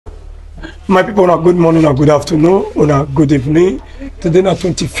My people, una good morning, una good afternoon, una good evening. Today, na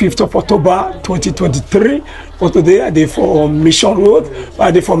 25th of October 2023. For today, I dey for Mission Road.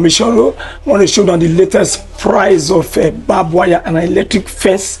 I dey for Mission Road. I want to show them the latest price of barbed wire and electric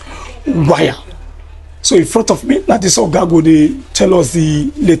fence wire. So in front of me, now this Oga go dey tell us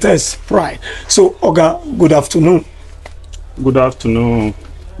the latest price. So Oga, good afternoon. Good afternoon,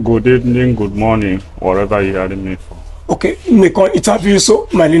 good evening, good morning, wherever you are me from. Okay, make an interview. So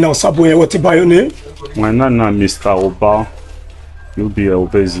my name is Saboye. What is your name? My name is Mr. Oba. You'll be a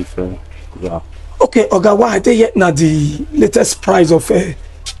busy fair. Yeah. Okay, Oga, why are they yet now the latest price of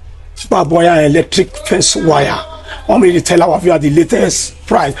barbed wire and electric fence wire? I want me to tell our viewer the latest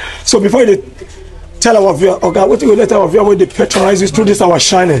price. So before you tell our viewer, Oga, what you let our viewer when they patronize us through this our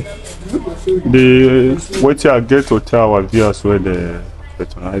shining? What I get to tell our viewers when they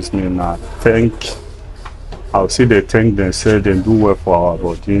patronize me now, I'll see they thank them, say they do well for our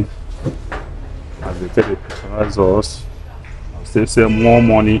body. As they tell they patronize us, they say more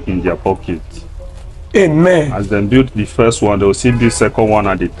money in their pocket. Amen. As they build the first one, they'll see the second one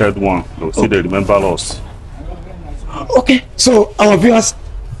and the third one. They'll see they remember us. Okay, so our viewers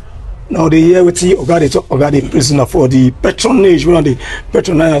now they hear with you, Oga, they talk Oga the prisoner for the patronage, one of the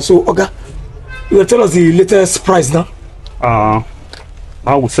patronize. So Oga, you will tell us the latest price now.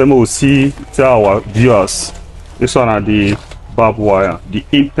 I would say we'll see tell our viewers. This one are the barbed wire, the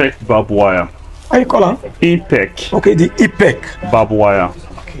impact barbed wire. How you call it? Impact. Okay, the impact barbed wire.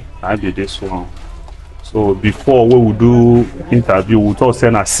 Okay. I be this one. So before we will do interview, we will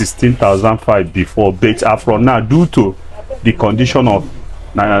send at 16,500 before, but from now due to the condition of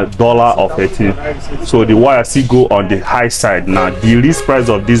dollar of 18, so the wire still go on the high side now. The list price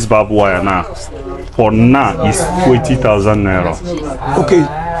of this barbed wire now for now is 20,000 naira. Okay,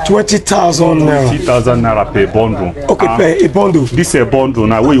 20,000 naira. 20,000 naira per bundle. Okay, per a bundle. This is a bundle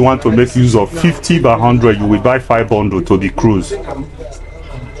now. Where you want to make use of 50 by 100, you will buy 5 bundles to the cruise.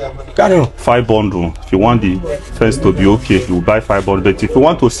 5 bundles. If you want the fence to be okay, you will buy 5 bundles. But if you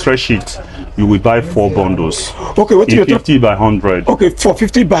want to stretch it, you will buy 4 bundles. Okay, what you 50 by 100. Okay, for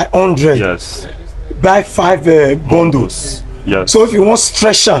 50 by 100. Yes. Buy 5 bundles. Yes. So if you want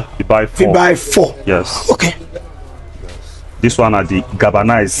stretcher, you buy 4. You buy 4. Yes. Okay. This one are the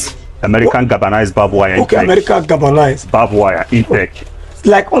galvanized, American galvanized barbed wire. Okay, American galvanized barbed wire intake.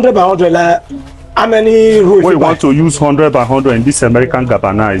 Like 100 by 100. Like how many rows? When you want to use 100 by 100 in this American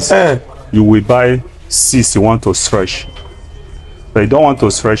galvanized, you will buy 6. You want to stretch. But you don't want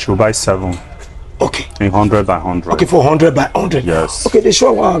to stretch, you buy 7. Okay. In 100 by 100. Okay, for 100 by 100. Yes. Okay, they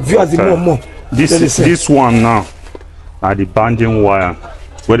show our viewers the more. This one now are the banding wire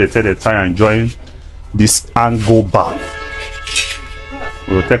where they take the time and join this angle bar.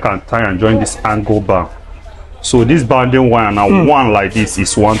 We'll take our time and join this angle bar. So this banding wire now, one like this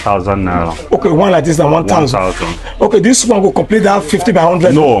is 1,000 naira. Okay, one like this is 1,000. Okay, this one will complete that 50 by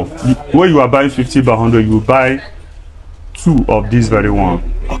 100. No, where you are buying 50 by 100, you buy 2 of this very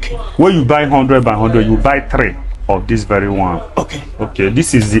one. Okay. Where you buy 100 by 100, you buy 3 of this very one. Okay. Okay,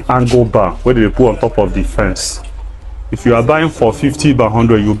 this is the angle bar where they put on top of the fence. If you are buying for 50 by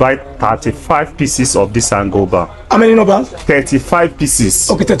 100, you buy 35 pieces of this angle bar. How many numbers? 35 pieces.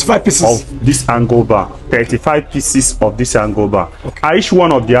 Okay, 35 pieces of this angle bar. 35 pieces of this angle bar. Okay. Each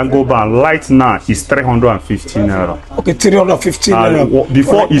one of the angle bar right now is 350 naira. Okay, 350 naira.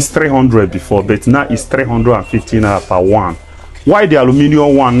 Before it's 300 before, but now it's 350 naira per one. Why the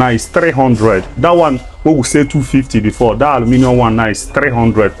aluminium one now is 300? That one we will say 250 before. That aluminium one now is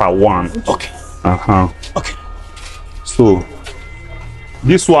 300 per one. Okay. Okay. So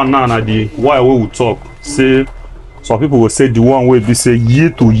this one now the why we will talk say some people will say the one will be say year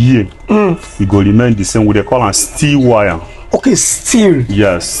to year it go remain the same. We they call it steel wire. Okay, steel.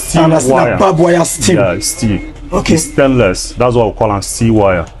 Yes, steel wire. Barbed wire steel. Yeah, steel. Okay. It's stainless. That's what we call it steel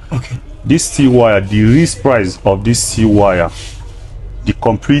wire. Okay. This steel wire, the list price of this steel wire, the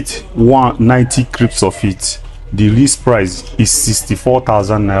complete 190 clips of it, the list price is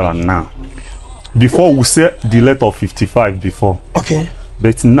 64,000 naira now. Before we say the letter of 55 before. Okay.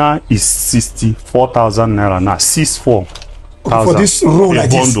 But now is 64,000 naira now. 64. Okay, for this roll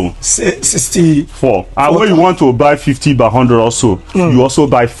like bundle. This 64. And when you want to buy 50 by 100 also, you also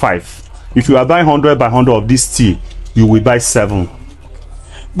buy 5. If you are buying 100 by 100 of this steel, you will buy 7.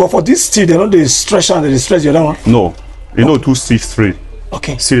 But for this steel, they know the stretch and they stretch the other one. No, you know 2 steel straight.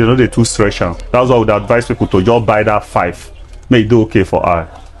 Okay. See, they know the 2 stretcher. That's why I would advise people to just buy that 5. Make it do okay for I.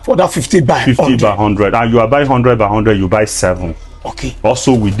 For that 50 by 100. By 100. And you are buying 100 by 100, you buy 7. Okay.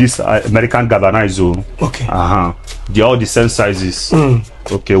 Also with this American galvanized zone. Okay. They are all the same sizes.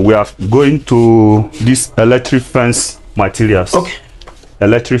 Okay, we are going to this electric fence materials. Okay.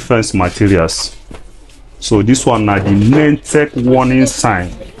 electric fence materials. So this one now the Nentec warning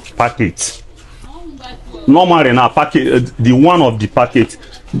sign packet. Normally now packet the one of the packet,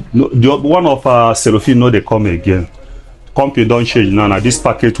 the one of cellophane no they come again. Company don't change now. Now this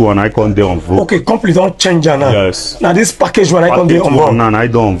packet one I can't dey on vote. Okay, company don't change now. Yes. Now this package one I can't dey on vote. Now I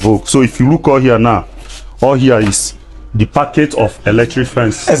don't vote. So if you look all here now, all here is the packet of electric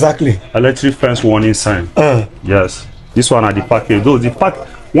fence. Exactly. Electric fence warning sign. Yes. This one are the packet. Those the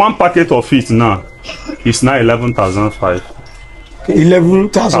one packet of it now is now 11,500.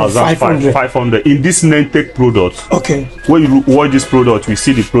 11,500 in this Nentec product. Okay. When you watch this product, we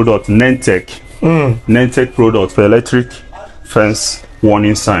see the product Nentec. Nentec product for electric fence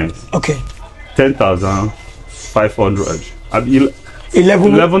warning sign. Okay. 10,500.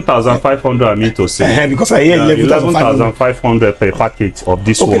 11,500 I mean to say. Because I hear 11,500 per packet of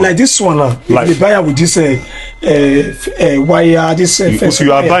this one. Okay, like this one now. Like the buyer with this wire, this if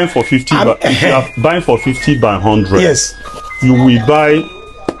you are buying for 50 by, if you are buying for 50 by 100. Yes. You will buy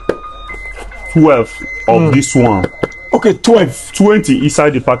 12 of this one. Okay, 12. 20 inside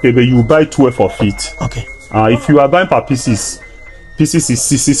the packet, but you buy 12 of it. Okay. If you are buying per pieces is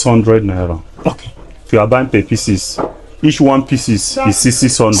 600 naira. Okay. If you are buying per pieces, each one pieces is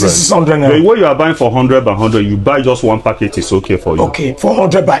 600. 600 naira. But when you are buying for 100 by 100, you buy just one packet is okay for you. Okay, for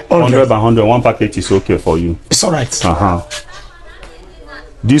 100 by 100. 100 by 100, one packet is okay for you. It's alright.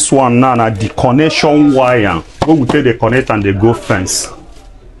 This one now, the connection wire. We will take the connect and the go fence.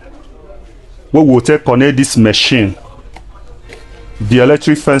 We will take connect this machine. The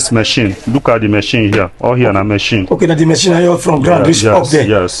electric fence machine. Look at the machine here. All here na machine. Okay, now the machine I from ground reach up there.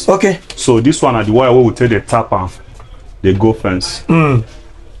 Yes. Okay. So this one are the wire we will take the tap and the go fence.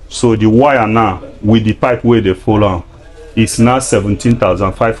 So the wire now with the pipe where they follow is now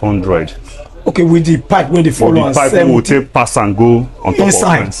 17,500. Okay, with the pipe when they follow. The pipe will take pass and go on top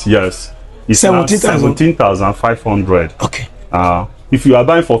inside. of fence. Yes. It's 17,500. Okay. If you are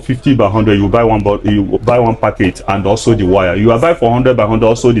buying for 50 by 100, you buy one packet and also the wire. You are buying for 100 by 100,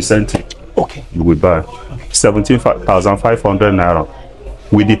 also the same thing. Okay. You will buy 17,500 naira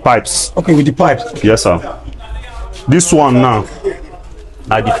with the pipes. Okay, with the pipes. Yes, sir. This one now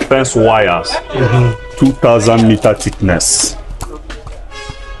are the fence wires, 2,000 meter thickness.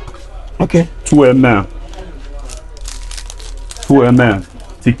 Okay. 2 mm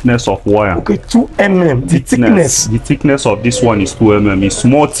thickness of wire. Okay, 2 mm. The thickness. The thickness of this one is 2 mm. It's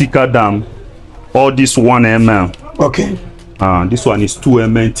more thicker than all this 1 mm. Okay. This one is 2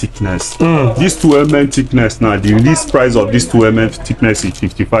 mm thickness. This 2 mm thickness now, the release price of this 2 mm thickness is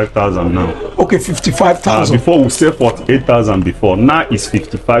 55,000 now. Okay, 55,000. Before we say 48,000 before. Now it's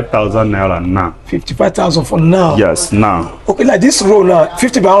 55,000 naira now. 55,000 for now. Yes, now. Okay, like this row now,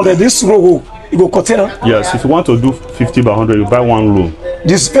 50 by 100. This row you go container. Yes, if you want to do 50 by 100, you buy one row.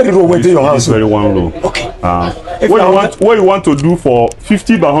 This very row where your house. This very one row. Okay. What you want to do for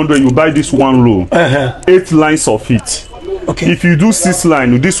 50 by 100, you buy this one row. 8 lines of it. Okay. If you do 6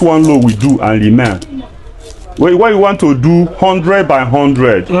 lines, this one row we do and remain. What you want to do 100 by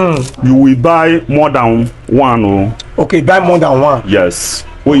 100, you will buy more than one. Oh. Okay, buy more than one. Yes.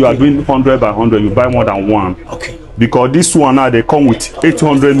 When you are doing 100 by 100, you buy more than one. Okay. Because this one now they come with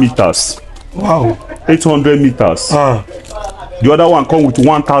 800 meters. Wow. 800 meters. The other one come with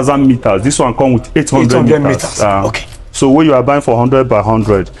 1,000 meters. This one come with 800 meters. Okay. So when you are buying for 100 by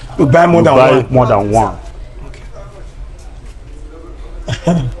 100, you buy more than one. More than one. Okay.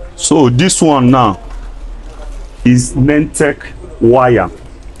 So this one now is Nentec wire.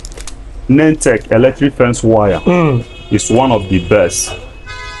 Nentec electric fence wire. It's one of the best.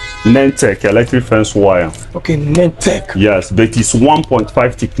 Nentec electric fence wire. Okay, Nentec. Yes, but it's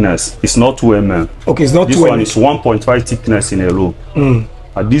 1.5 thickness. It's not 2 mm. Okay, it's not 2 mm. This one is 1.5 thickness in a row.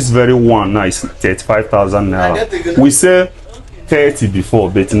 This very one now is 35,000 naira. We say 30 before,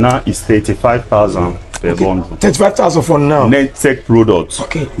 but now it's 35,000 per bundle. 35,000 for now. Nentec products.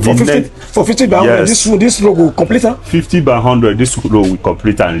 Okay. For 50 by 100, yes. this row will complete. 50 by 100, this row will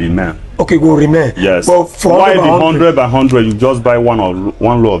complete and remain. Okay, will remain. Yes. But for why the 100 by 100, you just buy one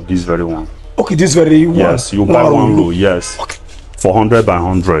row of this very one. Okay, this very one. Yes, you buy one row. Yes. Okay. For 100 by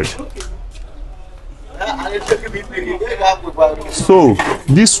 100. So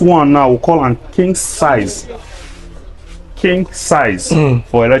this one now we call an king size. King size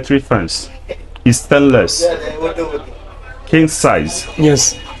for electric fence. It's stainless. King size.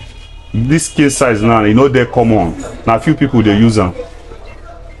 Yes. This king size now, you know they're common. Now few people they use them.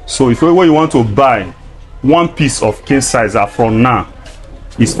 So if when you want to buy one piece of king size from now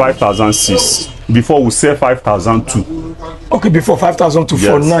is 5,006. Before we say 5,002. Okay, before 5,002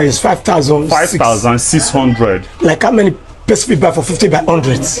 for now is 5,000. 5,600. Like how many person will buy for 50 by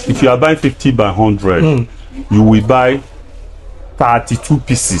 100. If you are buying 50 by 100, you will buy 32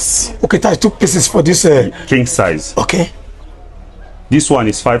 pieces. Okay, 32 pieces for this king size. Okay. This one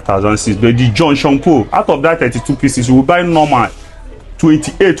is 5,006. But the junction pole, out of that 32 pieces, you will buy normal.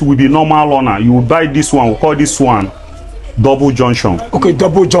 28 will be normal owner. You will buy this one. We call this one double junction. Okay,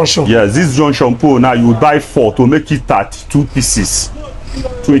 double junction. Yes, this junction pole now you will buy 4 to make it 32 pieces.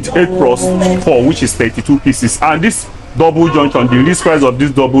 28 plus 4, which is 32 pieces. And this double junction, the list price of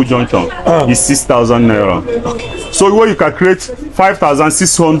this double junction is 6,000 naira. Okay. So where you can create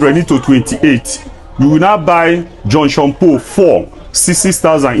 5,600 into 28, you will now buy junction pole 4,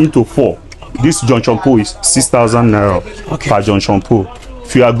 6,000 into 4. This junction pole is 6,000 naira per junction pole.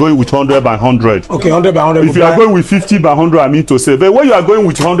 If you are going with 100 by 100, okay, 100 by 100. If you are going with 50 by 100, I mean to say, but when you are going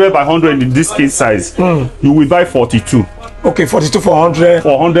with 100 by 100 in this case size, you will buy 42. Okay, 42 for 100.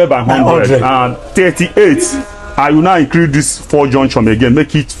 For 100 by 100. And 38. I will now increase this 4 junction again,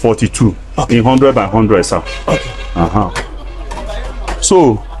 make it 42 in 100 by 100, sir. Okay.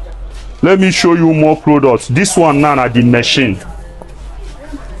 So, let me show you more products. This one now are the machine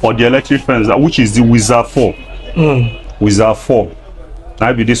for the electric fence, which is the Wizard 4. Wizard 4.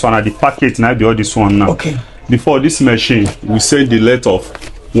 Now be this one at the packet, now be all this one now. Okay. Before this machine, we said the let of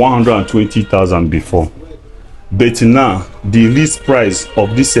 120,000 before. But now the list price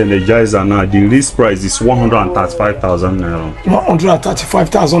of this energizer now, the list price is 135,000 naira.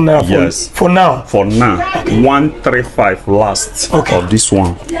 135,000 naira. Yes. For now. For now. Okay. 135 last of this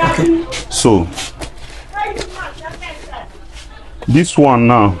one. Okay. So this one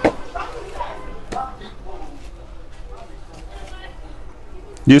now.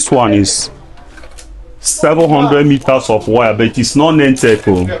 This one is 700 meters of wire, but it's not Nentec.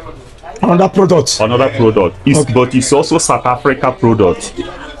 Another product. Another product. But it's also South Africa product.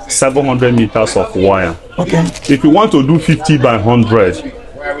 700 meters of wire. Okay. If you want to do 50 by 100,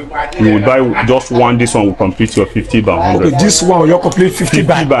 you will buy just one. This one will complete your 50 by 100. Okay, this one will complete 50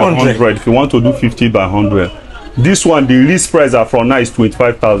 by 100. If you want to do 50 by 100. This one, the list price from now is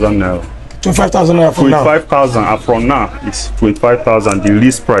 25,000 naira. 25,000 naira from now. 25,000 from now is 25,000. The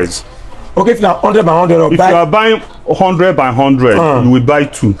list price. Okay, if you are 100 by 100, if you are buying 100 by 100, you will buy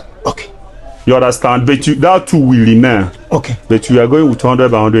 2. Okay. You understand? But that 2 will remain. Okay. But you are going with 100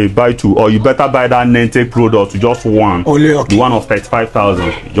 by 100, you buy 2, or you better buy that Nentec product, just one. Only, okay. The one of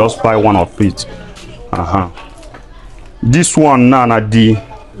 35,000. Just buy one of it. This one now, the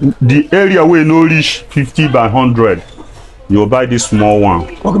area where no reach 50 by 100. You buy this small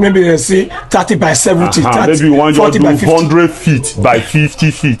one. Okay, maybe you see 30 by 70. 30, maybe you want to do 100 feet by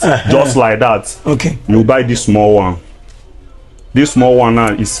 50 feet, just like that. Okay. You buy this small one. This small one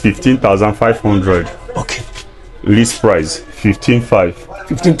now is 15,500. Okay. List price 15,500.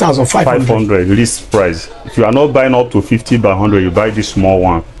 15,500. List price. If you are not buying up to 50 by 100, you buy this small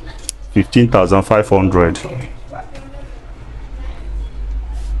one. 15,500.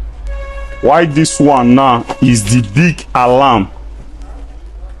 Why this one now is the big alarm.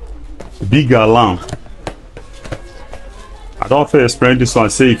 Big alarm. I don't feel explain this one.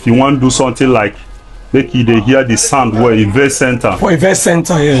 Say if you want to do something like make you hear the sound where event center. For event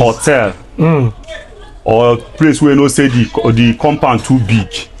center, yes. Hotel. Or place where you know say the compound too big.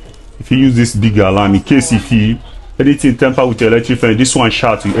 If you use this big alarm, in case if you anything temper with your electric fan, this one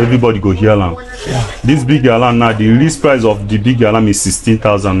shout you, everybody go hear alarm. Yeah. This big alarm now, the list price of the big alarm is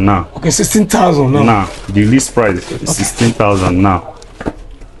 16,000 now. Okay, 16,000 now. Now, the list price is 16,000 now.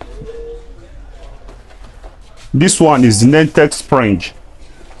 This one is Nentec Spring.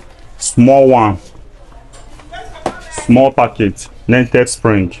 Small one. Small packet. Nentec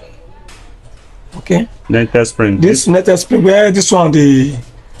Spring. Okay. Nentec Spring. This Nentec Spring, where this one the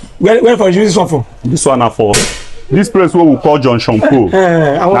where for you this one for? This one are for this place where we call junction pole.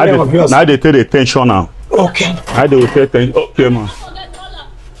 Now they take the tension now. Okay. Now they will take tension. Okay, man.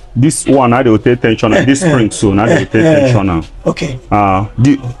 This one now they will take tension now. This spring so now they will take tension now. Okay.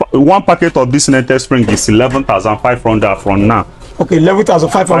 The one packet of this Nentec Spring is 11,500 from now. Okay,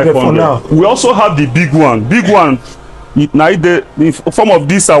 11,500 for now. We also have the big one. Big one. Now the form of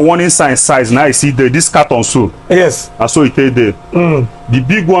this are warning sign size. Now I see this carton so. Yes. I saw it there. The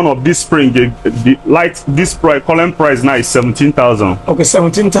big one of this spring, the light this price, current price now is 17,000. Okay,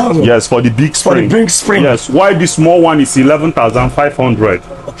 17,000. Yes, for the big spring. For the big spring. Yes. Why the small one is 11,500.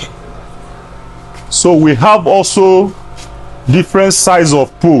 Okay. So we have also different size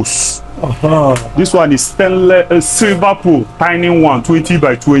of posts. This one is stainless silver pole, tiny one, 20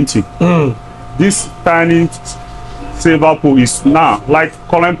 by 20. This tiny silver pole is now like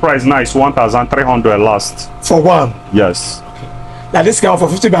current price now is 1,300 last. For one. Yes. Okay. That this guy for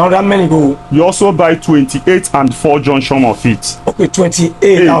 50 by 100, how many go? You also buy 28 and 4 junction of it. Okay,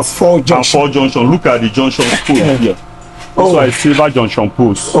 28 and 4 junction. And 4 junction. Look at the junction post here. Oh. This one is silver junction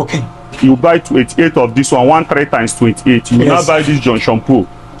post. Okay. You buy 28 of this one, 3 times 28. You will now buy this junction pool.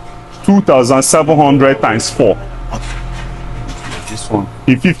 2,700 times 4. This one.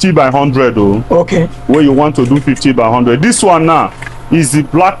 In 50 by 100 though. Okay. Where you want to do 50 by 100. This one now is the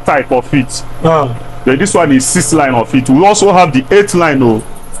black type of it. Then this one is 6 line of it. We also have the 8 line though.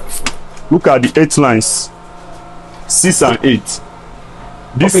 Look at the 8 lines. 6 and 8.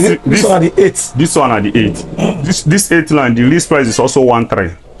 This one are the 8. This one are the 8. This 8 line, the list price is also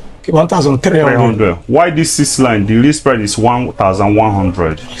 1,300. Okay, 1,300. Why this 6 line? The list price is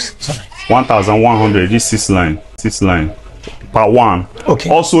 1,100. 1,100. This 6 line. 6 line per one. Okay.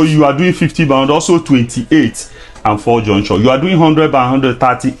 Also, you are doing 50 by 100. Also 28 and 4 junction. You are doing 100 by 100,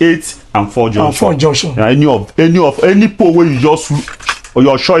 38 and 4 junction. 4 junction. Yeah, any pole where you just or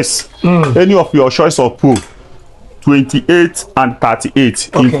your choice. Any of your choice of pole. 28 and 38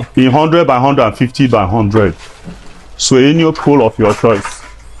 okay. in 100 by 100 and 50 by 100. So any pole of your choice.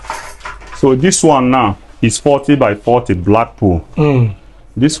 So this one now is 40 by 40 black pole.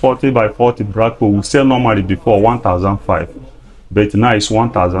 This 40 by 40 black pole we sell normally before 1,500, but now it's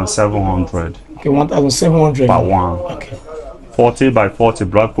 1,700. Okay, 1,700 per one. Okay. 40 by 40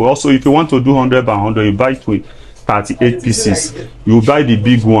 black pole. Also, if you want to do 100 by 100, you buy 38 pieces. You buy the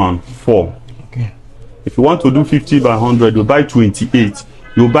big one 4. Okay. If you want to do 50 by 100, you buy 28.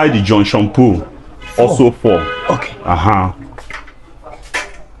 You buy the junction pole, also 4. Okay.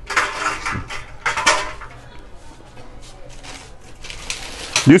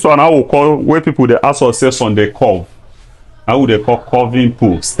 This one I will call where people they ask ourselves on the curve. How would they call curving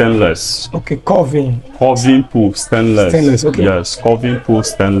pool stainless? Okay, curving pool stainless. Stainless, okay. Yes, curving pool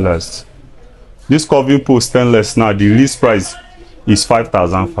stainless. This curving pool stainless now the list price is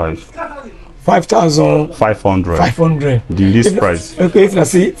 5,500. 5,500. 500. The list price. Okay, if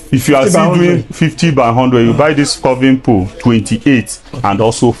you are still doing 50 by 100, you buy this curving pool 28 and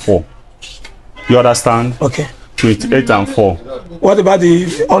also 4. You understand? Okay. 28 and 4. What about the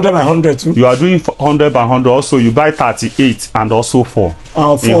 100 by 100 too? You are doing 100 by 100 also. You buy 38 and also 4.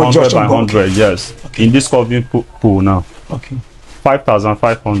 4 in 100 by 100, yes. Okay. In this curving pool now. Okay.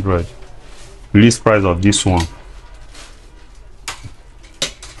 5,500. List price of this one.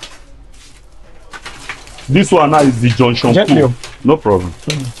 This one now is the junction pool. No problem.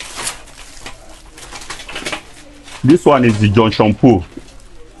 This one is the junction pool.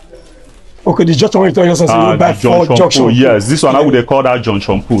 Okay, the junction pool is by 4 junction pool. Yes, this one I would call that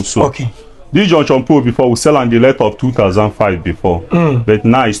junction pool. So okay. This junction pool before we sell on the letter of 2,500 before, but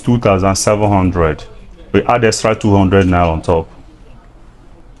now it's 2,700. We add extra 200 now on top.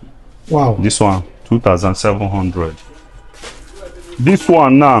 Wow. This one 2,700. This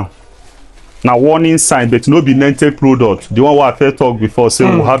one now warning sign, but no be named product. The one where I first talked before say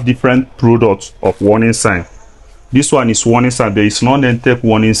we have different products of warning sign. This one is warning sign, but it's not named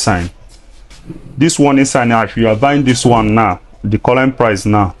warning sign. This warning sign now, if you are buying this one now, the current price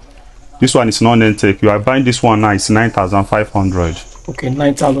now, this one is not named. You are buying this one now, it's 9,500. Okay,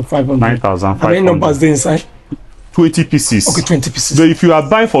 9,500. 9,500. How many numbers there inside? 20 pieces. Okay, 20 pieces. So if you are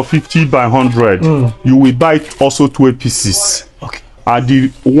buying for 50 by 100, you will buy also 12 pieces. Okay. And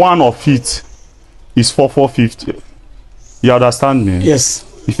the one of it is for 450. You understand me? Yes.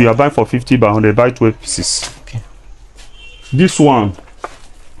 If you are buying for 50 by 100, buy 12 pieces. Okay. This one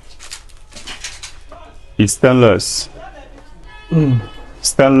is stainless.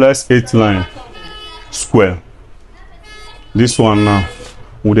 Stainless 8 line square. This one now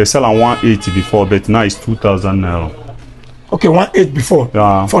would they sell on 180 before, but now it's 2,000 naira. Okay, 180 before.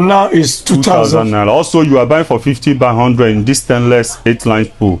 Yeah. For now it's 2,000 naira. Also, you are buying for 50 by 100 in this stainless 8 line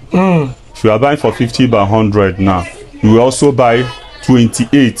pool. If you are buying for 50 by 100 now, you will also buy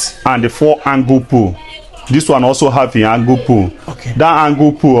 28 and the 4 angle pool. This one also have an angle pool. Okay. That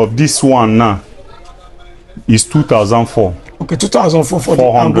angle pool of this one now is 2,004. Okay, 2,004 for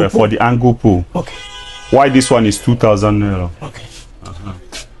 400 for the angle pool. Okay. Why this one is 2,000 naira? Okay.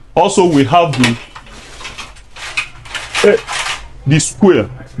 Also, we have the square,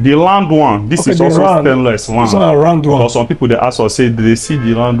 the round one. This is also stainless one. This one a round one. Because some people they ask us say they see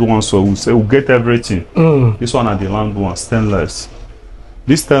the round one, so we say we get everything. This one are the round one, stainless.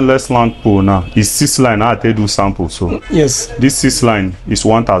 This stainless lamp pole now is 6 line. I tell you sample. So yes, this 6 line is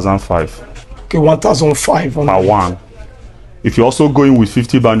 1,500. Okay, 1,500 per one. If you're also going with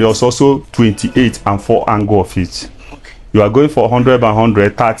 50 band, there's also 28 and 4 angle of it. Okay. You are going for 100 by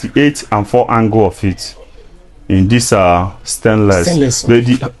 100, 38 and 4 angle of it. In this stainless. But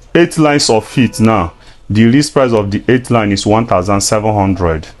the 8 lines of it now, The list price of the 8th line is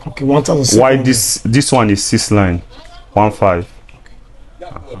 1,700. Okay, 1,700. Why this one is 6 line, 1.5.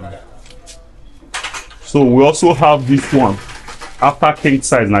 So we also have this one. After king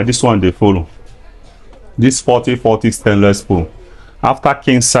size, now this one they follow. This 40/40 stainless pool. After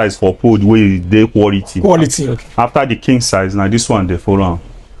king size for pool, where they quality. Quality, okay. After the king size, now this one they follow.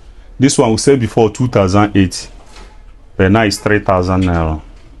 This one we said before 2008, but now it's 3,000 naira.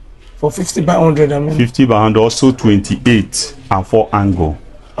 For 50 by 100, I mean. 50 by 100, also 28 and 4 angle.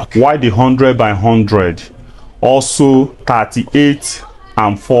 Okay. Why the 100 by 100? Also 38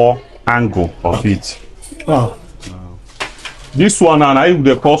 and 4 angle of it. Wow. This one and I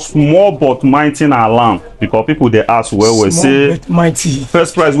they call small but mighty alarm, because people they ask where we say but mighty.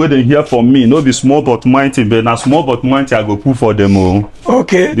 First price where they hear from me, no be small but mighty, but now small but mighty I go put for them all.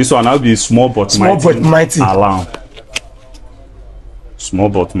 Okay. This one now be small but mighty alarm. Small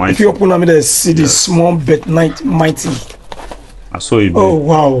but mighty. If you open up the see the small but mighty. I saw it. Oh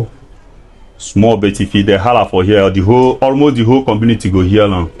wow. Small but if you the holler for here, almost the whole community go here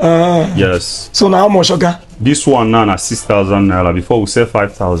now. Yes. So now how much, okay? This one now na 6,000 naira. Before we say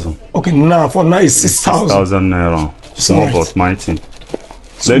 5,000. Okay, now for now it's 6,000. 6,000 naira. Small but mighty.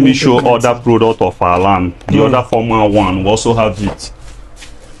 Let me show other product of our land. The other former one we also have it.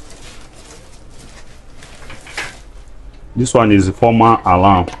 This one is the former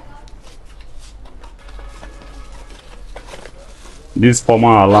alarm. This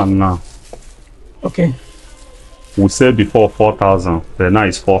former alarm now. Okay. We said before 4,000, but now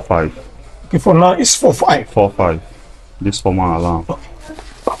it's 4,500. Okay, for now it's 4,500. 4,500. This former alarm. Okay.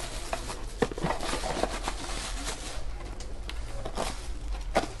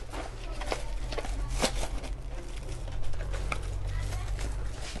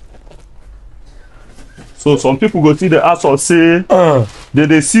 So some people go see the ask or say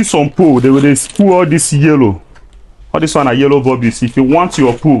they see some pool, they will pull all this yellow. All this one are yellow bobbies. If you want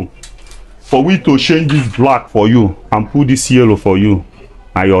your pool, for we to change this black for you and put this yellow for you,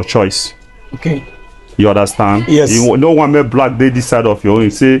 are your choice. Okay. You understand? Yes. You don't want me black they this side of your own. You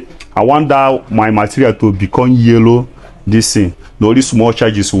say, I want that my material to become yellow. This thing. The only small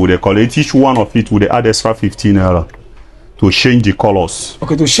charges will they collect. Each one of it will add extra 15 naira to change the colors.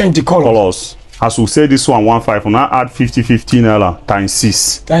 Okay, to change the colors. As we say this one 1.5, we now add 15 naira times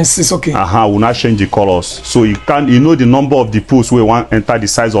 6. Times 6, okay. We'll not change the colors. So you know the number of the pools where you want enter the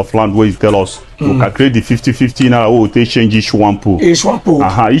size of land where you tell us. You calculate the 50 naira, we will take change each one pool. Each one pool.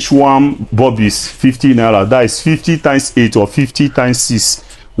 Each one bob is 50 naira. That is 50 times 8 or 50 times 6.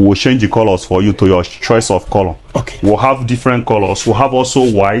 We will change the colors for you to your choice of color. Okay. We'll have different colors. We'll have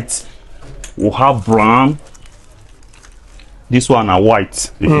also white. We'll have brown. This one are white.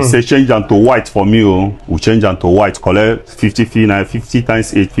 If you say change them to white for me, we'll change them to white. Collect 50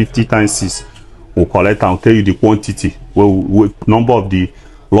 times 8, 50 times 6. We'll collect and tell you the quantity. Number of the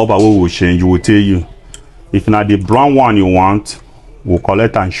rubber we will change, we'll tell you. If not the brown one you want, we'll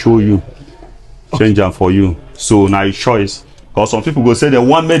collect and show you. Change them for you. So now your choice. Because some people go say they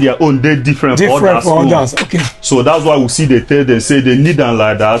want make their own day different for others. Okay. So that's why we see they tell them say they need them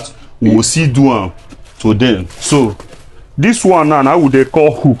like that. We will see do them to them. So this one now would they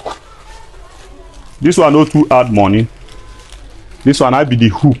call hook. This one no too add money. This one I be the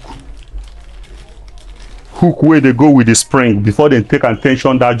hook. Hook where they go with the spring before they take and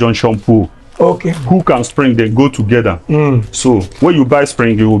tension that junction pool. Okay. Hook and spring they go together. So when you buy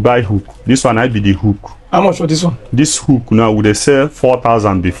spring, you will buy hook. This one I be the hook. How much for this one? This hook now would they sell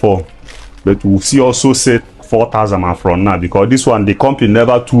 4,000 before, but we'll see also say 4,000 from now, because this one the company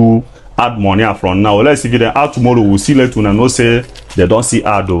never to add money from now. Let's if they add tomorrow, we'll see later and no say they don't see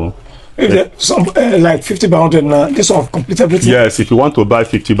add though. Some like 50 by 100 now. This one complete everything. Yes, if you want to buy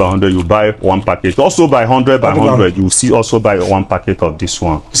 50 by 100, you buy one packet. Also by 100 by 100, you see also buy one packet of this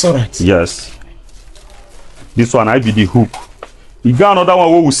one. It's alright. Yes. This one I be the hook. You got another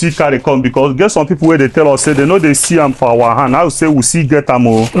one where we see carry come, because get some people where they tell us say they know they see them for our hand. I will say we see get them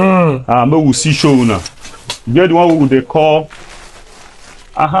more. But we see show now. Get the one who they call.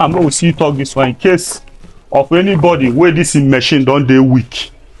 But we see talk this one in case of anybody where this machine don't they weak.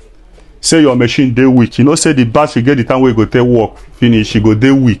 Say your machine they weak. You know say the battery get the time where you go take work finish, you go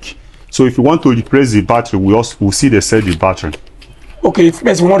they weak. So if you want to replace the battery, we'll see they sell the battery. Okay, if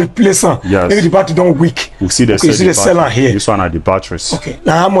you want to replace them, maybe the battery don't weak. We'll see the seller here. This one are the batteries. Okay,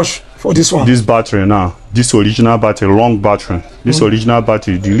 now how much for this one? This battery now, this original battery, long battery. This original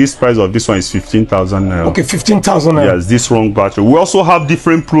battery, the list price of this one is 15,000 naira. Okay, 15,000 naira. Yes, this long battery. We also have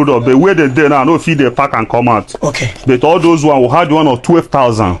different products, but where they now, I know if they pack and come out. Okay. But all those one, we'll have the one of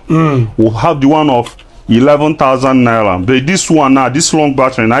 12,000. We'll have the one of 11,000 naira. But this one now, this long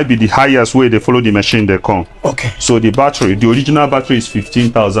battery, might be the highest way they follow the machine they come. Okay. So the battery, the original battery is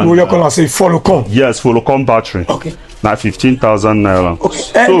 15,000. Will you call and say follow come? Yes, follow come battery. Okay. Now 15,000 naira.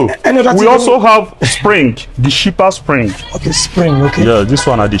 Okay. So we also have spring, the cheaper spring. Okay, spring. Okay. Yeah, this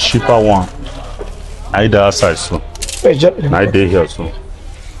one are the cheaper one. I the outside so. I dey here so.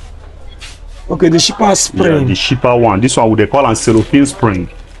 Okay, the cheaper spring. Yeah, the cheaper one. This one they call an cellophane spring.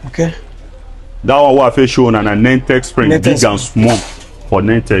 Okay. That one what I shown and a Nentec spring, big and small for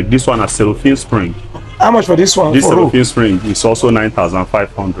Nentec. This one a cellophane spring. How much for this one? This cellophane spring is also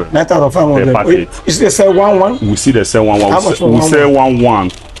 9,500. 9,500 per packet. Is they say 1 We see the sell 1 1. How much for we say 1 1.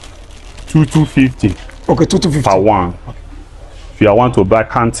 250. Okay, 250 per one. If you want to buy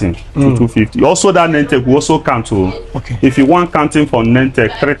canting, 250. Also that Nentec we also count to. Okay. If you want canting for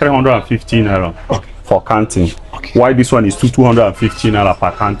Nentec, 315 naira for canting. Okay. Why this one is 215 naira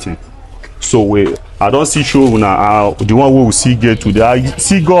per canting. So I don't see show now the one we will see get today. I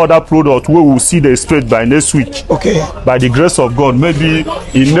see God other product we will see the straight by next week. Okay. By the grace of God, maybe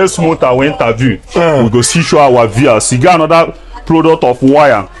in next month I will interview. We go see show our viewers. You got another product of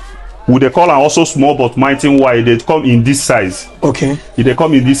wire. We they call am also small but mighty wire. They come in this size. Okay. If they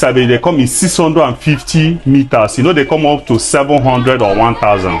come in this size, they come in 650 meters. You know they come up to 700 or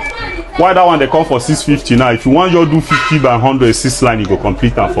 1,000. Why that one they come for 650 now? If you want you do 50 by 100 6 line, you go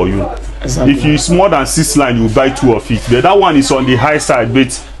complete them for you. Exactly. If it's more than 6 line, you buy 2 of it. But that one is on the high side.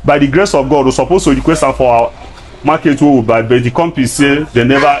 But by the grace of God, we're supposed to request them for our market we will buy. But the company say they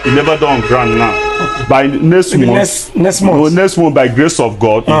never done grand now. By next month, next month by grace of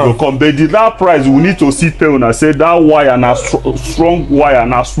God, it will come. But that price we need to see tell and say that wire na strong wire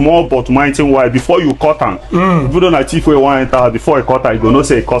na small but mighty wire before you cut them. If you don't achieve where you want to enter before you cut them, you go not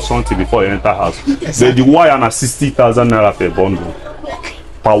say it cost something before you enter house. Exactly. But the wire na 60,000 naira per bundle.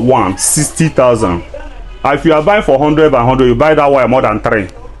 Per one, 60,000. If you are buying for 100 by 100, you buy that wire more than 3.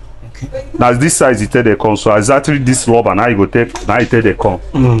 Okay. Now this size it take the come. So exactly this rubber now you go take now it take the come.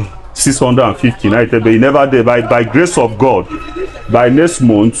 650 now it take, but you never did by grace of God. By next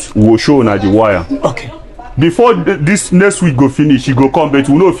month we will show na the wire. Okay. Before this next week go finish, you go come, but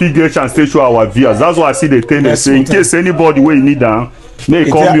we know if you get chance to show our viewers. That's why I see the thing they say in case anybody will need them. May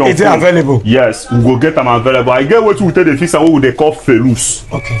call me on phone. Available? Yes, we go get them available. I get what we tell the fix and what they call felus.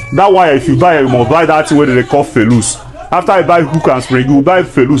 Okay. That why if you buy, you must buy that thing where they call felus. After I buy hook and spring, you buy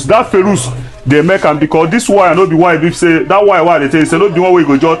felus. That felus they make them because this wire no be wire. If say that wire they tell you say no be one way you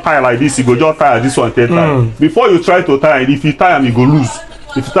go just tie like this, you go just tie this one tie. Before you try to tie it, if you tie them, you go lose.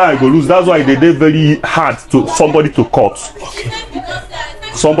 If you tie, you go lose. That's why they very hard to somebody to cut. Okay.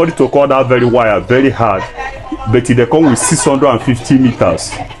 Somebody to cut that very wire very hard. But they come with 650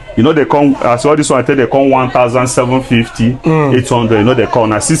 meters. You know they come as well this one I tell they come 1,750, 800. You know they come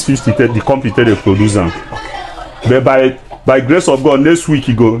now 650 the company they produce them. But by grace of God next week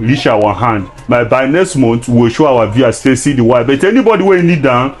you go reach our hand. By next month we will show our viewers see the wire. But anybody will need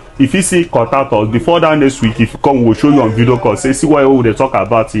them. If you see contact us before that next week, if you come, we'll show you on video call. Say, see what they talk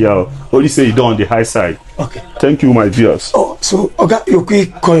about here. Only say you don't on the high side. Okay. Thank you, my viewers. Oh, so okay, you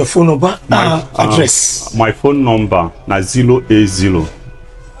quick call your phone number, address. My phone number na 080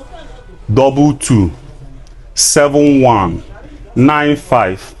 22 71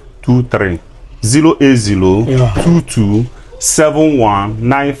 9523. 080 22 71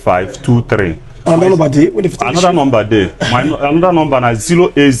 9523. Another number there. Another number na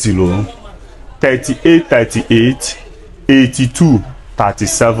 080 38 38 82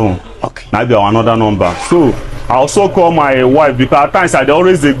 37. Okay. Now be another number. So I also call my wife because at times I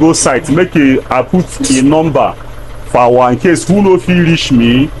always they go site make I put a number for our in case who no fit reach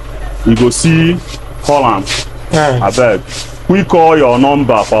me, you go see call am. I beg. We call your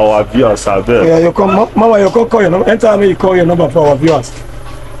number for our viewers. I beg. Yeah, you come, Mama. You call your number. Enter me. You call your number for our viewers.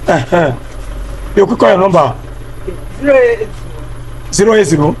 You could call your number 080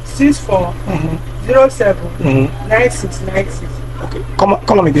 64 07 9696. Okay,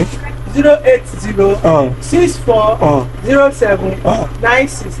 call them again. 080 64 07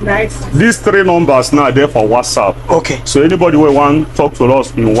 9696. These 3 numbers now are there for WhatsApp. Okay. So anybody who want to talk to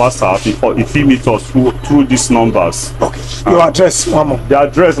us in WhatsApp, if you meet us through these numbers. Okay. Your address, one more. The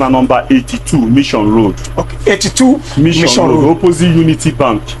address is number 82 Mission Road. Okay. 82 Mission Road. Opposite Unity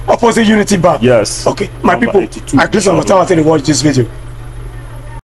Bank. Opposite Unity Bank. Yes. Okay. My people, 82, I please understand what they watch this video.